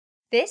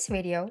This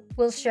video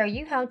will show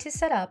you how to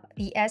set up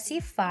the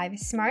SC5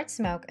 Smart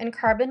Smoke and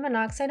Carbon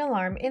Monoxide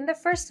Alarm in the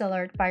First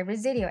Alert by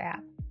Resideo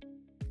app.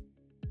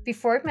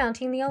 Before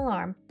mounting the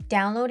alarm,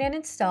 download and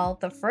install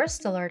the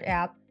First Alert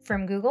app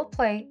from Google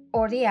Play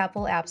or the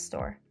Apple App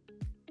Store.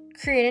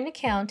 Create an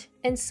account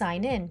and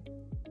sign in.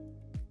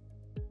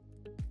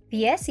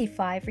 The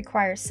SC5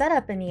 requires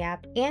setup in the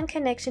app and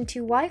connection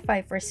to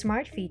Wi-Fi for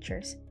smart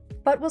features,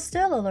 but will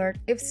still alert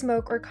if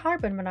smoke or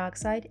carbon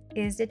monoxide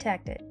is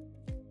detected.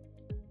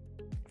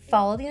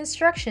 Follow the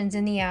instructions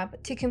in the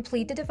app to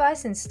complete the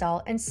device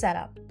install and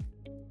setup.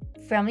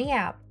 From the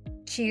app,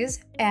 choose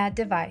Add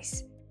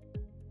Device.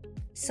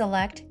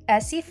 Select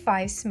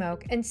SC5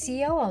 Smoke and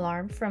CO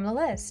Alarm from the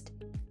list.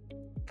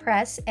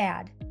 Press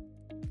Add.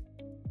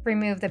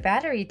 Remove the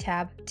Battery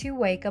tab to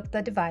wake up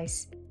the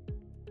device.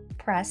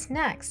 Press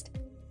Next.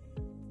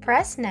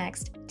 Press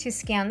Next to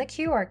scan the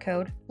QR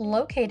code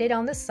located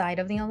on the side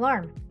of the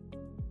alarm.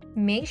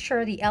 Make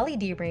sure the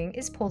LED ring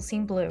is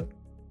pulsing blue.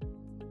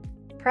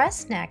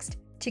 Press Next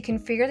to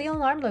configure the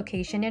alarm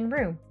location and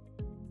room.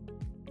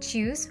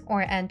 Choose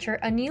or enter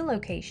a new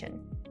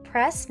location.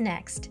 Press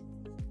Next.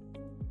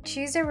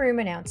 Choose a room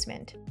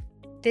announcement.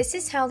 This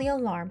is how the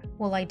alarm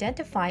will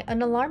identify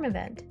an alarm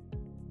event.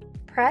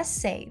 Press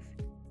Save.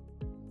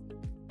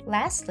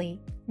 Lastly,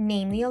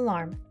 name the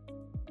alarm.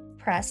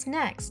 Press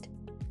Next.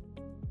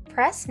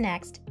 Press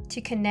Next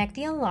to connect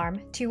the alarm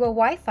to a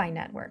Wi-Fi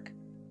network.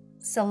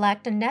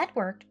 Select a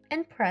network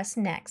and press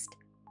Next.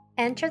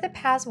 Enter the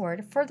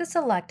password for the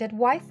selected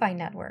Wi-Fi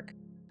network.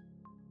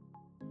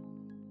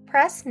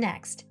 Press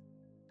Next.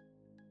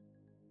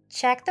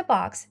 Check the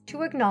box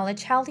to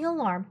acknowledge how the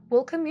alarm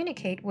will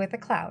communicate with the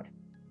cloud.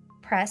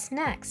 Press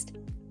Next.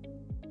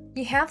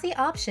 You have the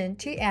option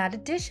to add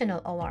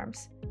additional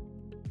alarms.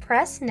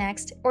 Press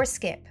Next or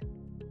skip.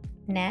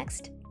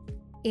 Next.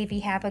 If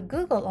you have a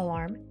Google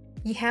alarm,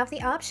 you have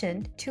the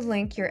option to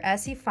link your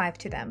SC5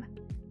 to them.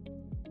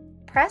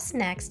 Press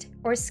Next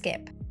or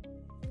skip.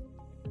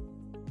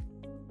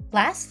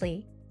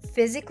 Lastly,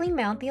 physically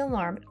mount the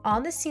alarm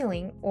on the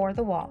ceiling or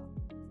the wall.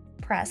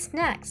 Press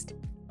Next.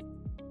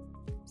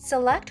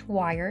 Select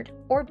wired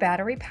or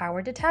battery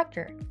power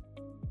detector.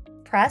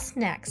 Press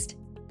Next.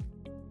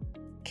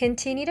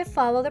 Continue to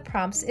follow the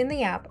prompts in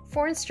the app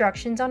for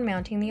instructions on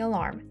mounting the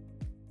alarm.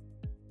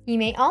 You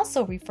may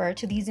also refer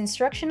to these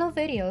instructional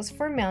videos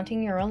for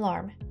mounting your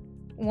alarm.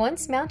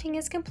 Once mounting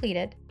is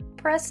completed,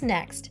 press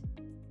Next.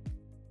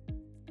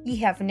 You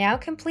have now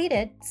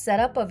completed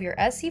setup of your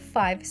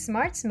SC5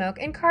 Smart Smoke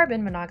and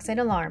Carbon Monoxide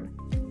Alarm.